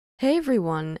Hey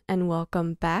everyone, and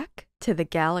welcome back to the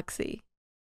Galaxy.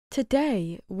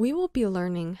 Today, we will be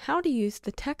learning how to use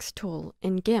the text tool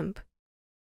in GIMP.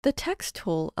 The text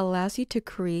tool allows you to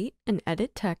create and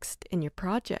edit text in your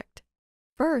project.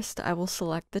 First, I will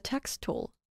select the text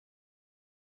tool.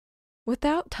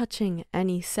 Without touching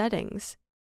any settings,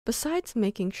 besides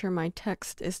making sure my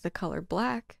text is the color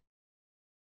black,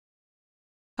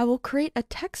 I will create a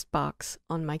text box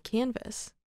on my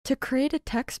canvas. To create a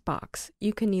text box,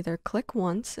 you can either click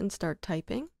once and start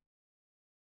typing,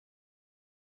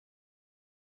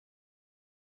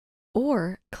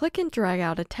 or click and drag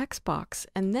out a text box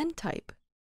and then type.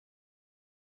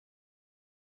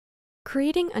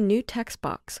 Creating a new text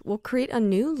box will create a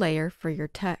new layer for your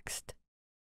text.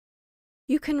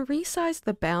 You can resize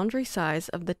the boundary size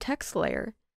of the text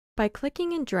layer by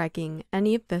clicking and dragging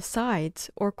any of the sides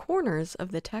or corners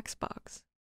of the text box.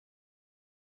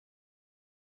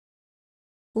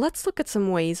 Let's look at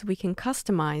some ways we can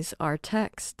customize our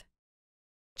text.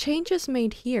 Changes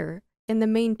made here in the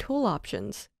main tool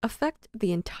options affect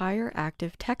the entire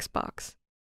active text box.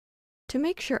 To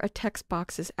make sure a text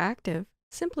box is active,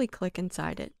 simply click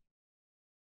inside it.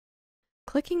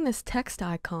 Clicking this text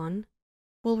icon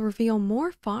will reveal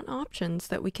more font options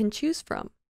that we can choose from.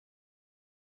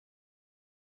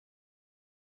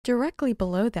 Directly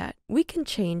below that, we can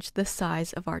change the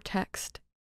size of our text.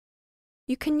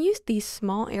 You can use these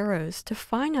small arrows to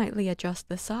finitely adjust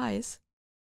the size,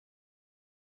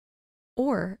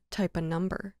 or type a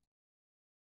number.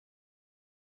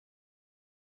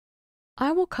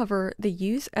 I will cover the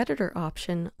Use Editor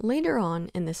option later on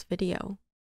in this video.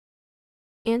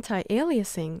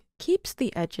 Anti-aliasing keeps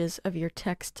the edges of your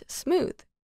text smooth.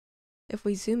 If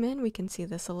we zoom in, we can see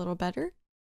this a little better.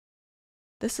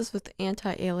 This is with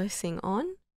anti-aliasing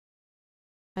on,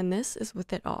 and this is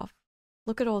with it off.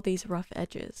 Look at all these rough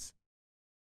edges.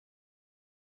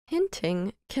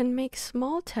 Hinting can make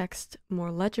small text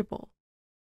more legible.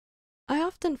 I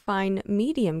often find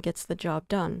medium gets the job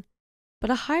done,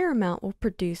 but a higher amount will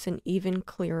produce an even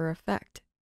clearer effect.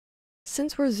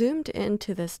 Since we're zoomed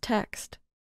into this text,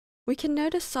 we can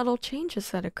notice subtle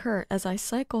changes that occur as I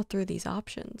cycle through these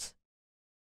options.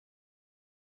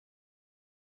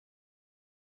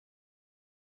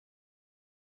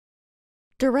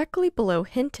 Directly below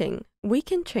hinting, we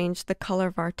can change the color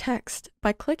of our text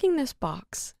by clicking this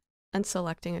box and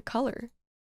selecting a color.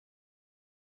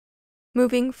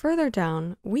 Moving further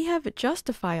down, we have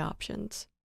justify options.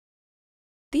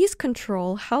 These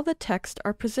control how the text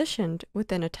are positioned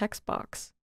within a text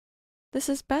box. This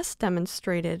is best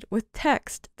demonstrated with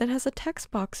text that has a text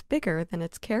box bigger than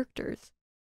its characters.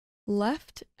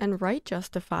 Left and right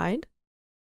justified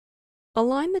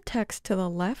align the text to the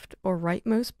left or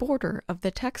rightmost border of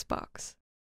the text box.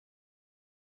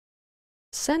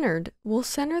 Centered will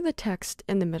center the text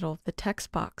in the middle of the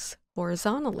text box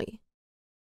horizontally.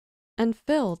 And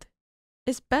filled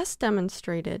is best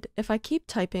demonstrated if I keep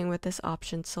typing with this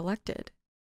option selected.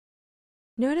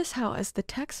 Notice how as the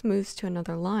text moves to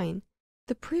another line,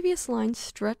 the previous line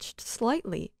stretched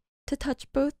slightly to touch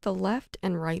both the left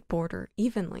and right border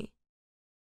evenly.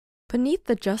 Beneath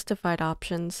the justified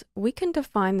options, we can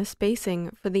define the spacing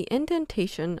for the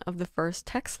indentation of the first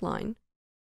text line,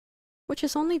 which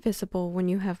is only visible when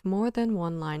you have more than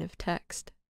one line of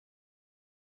text.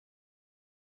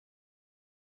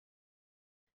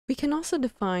 We can also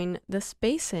define the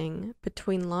spacing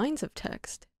between lines of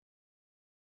text,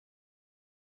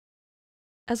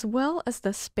 as well as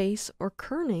the space or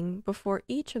kerning before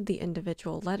each of the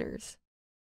individual letters.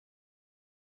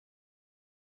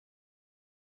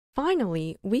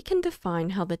 Finally, we can define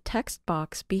how the text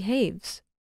box behaves.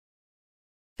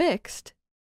 Fixed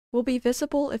will be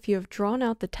visible if you have drawn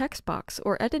out the text box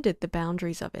or edited the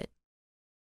boundaries of it.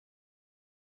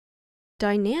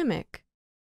 Dynamic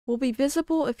will be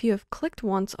visible if you have clicked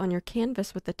once on your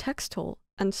canvas with the text tool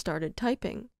and started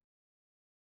typing.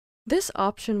 This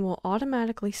option will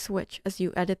automatically switch as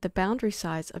you edit the boundary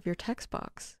size of your text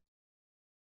box.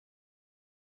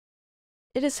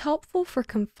 It is helpful for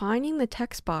confining the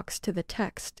text box to the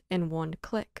text in one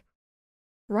click.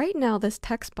 Right now this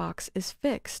text box is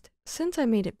fixed since I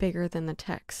made it bigger than the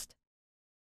text.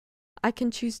 I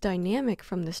can choose dynamic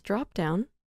from this drop-down,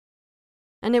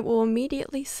 and it will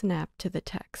immediately snap to the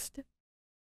text.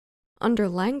 Under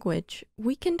language,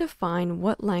 we can define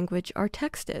what language our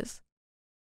text is.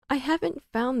 I haven't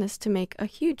found this to make a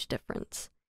huge difference,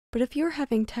 but if you're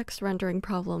having text rendering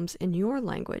problems in your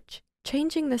language,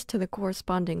 changing this to the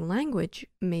corresponding language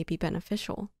may be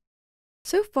beneficial.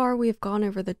 So far, we have gone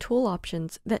over the tool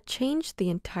options that change the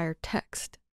entire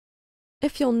text.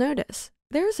 If you'll notice,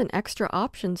 there's an extra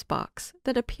options box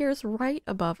that appears right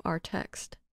above our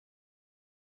text.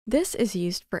 This is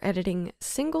used for editing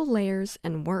single layers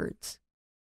and words.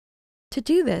 To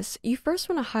do this, you first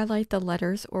want to highlight the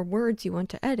letters or words you want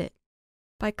to edit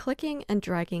by clicking and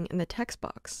dragging in the text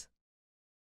box.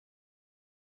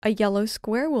 A yellow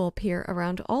square will appear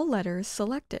around all letters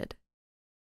selected.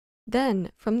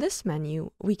 Then, from this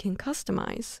menu, we can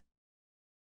customize.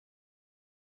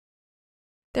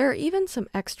 There are even some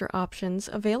extra options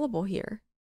available here.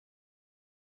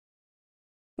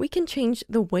 We can change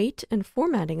the weight and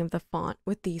formatting of the font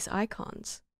with these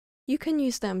icons. You can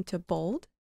use them to bold,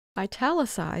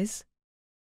 italicize,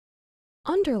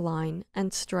 underline,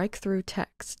 and strike through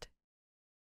text.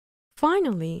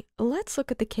 Finally, let's look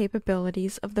at the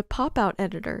capabilities of the pop-out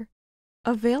editor,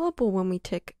 available when we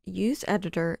tick Use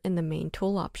Editor in the main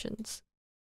tool options.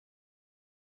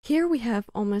 Here we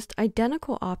have almost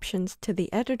identical options to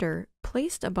the editor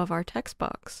placed above our text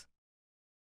box.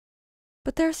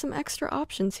 But there are some extra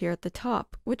options here at the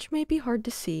top, which may be hard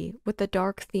to see with the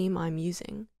dark theme I'm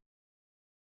using.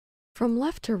 From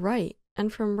left to right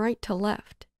and from right to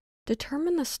left,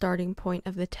 determine the starting point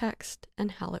of the text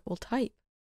and how it will type.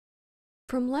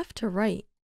 From left to right,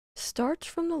 starts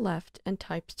from the left and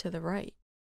types to the right.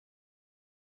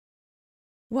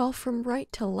 While from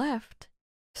right to left,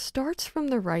 starts from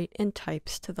the right and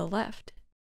types to the left.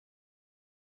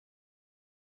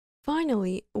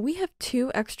 Finally, we have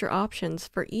two extra options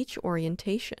for each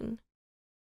orientation.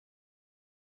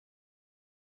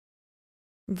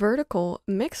 Vertical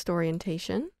mixed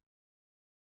orientation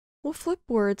will flip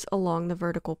words along the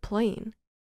vertical plane,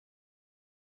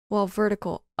 while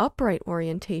vertical upright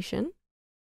orientation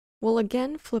will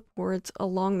again flip words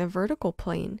along the vertical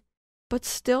plane, but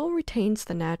still retains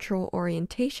the natural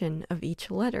orientation of each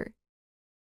letter.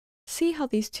 See how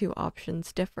these two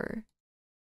options differ.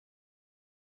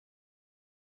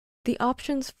 The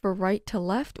options for right to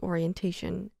left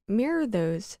orientation mirror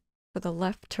those for the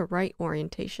left to right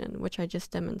orientation, which I just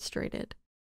demonstrated.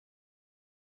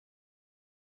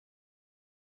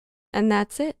 And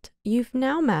that's it. You've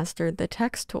now mastered the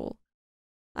text tool.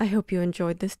 I hope you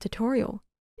enjoyed this tutorial.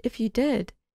 If you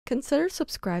did, consider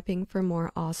subscribing for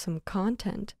more awesome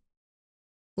content.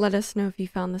 Let us know if you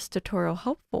found this tutorial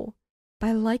helpful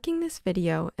by liking this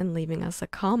video and leaving us a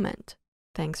comment.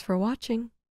 Thanks for watching.